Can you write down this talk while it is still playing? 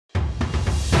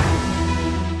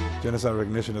Genocide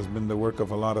recognition has been the work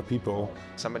of a lot of people.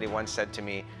 Somebody once said to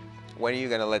me, "When are you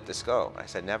going to let this go?" I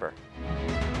said, "Never."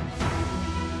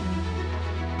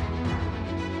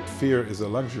 Fear is a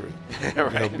luxury.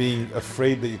 Right. Being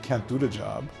afraid that you can't do the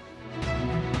job.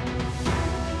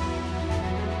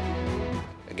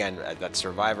 Again, that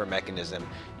survivor mechanism,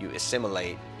 you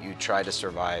assimilate, you try to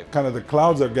survive. Kind of the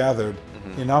clouds are gathered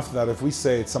enough that if we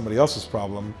say it's somebody else's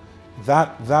problem,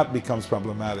 that becomes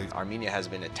problematic. Armenia has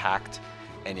been attacked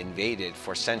and invaded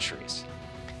for centuries,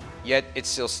 yet it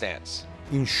still stands.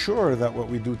 Ensure that what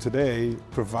we do today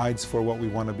provides for what we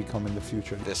want to become in the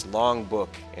future. This long book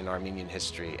in Armenian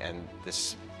history and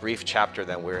this brief chapter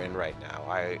that we're in right now,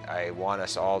 I want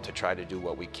us all to try to do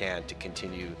what we can to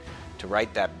continue to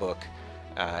write that book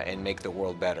and make the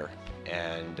world better.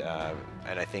 And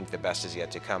I think the best is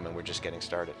yet to come, and we're just getting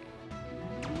started.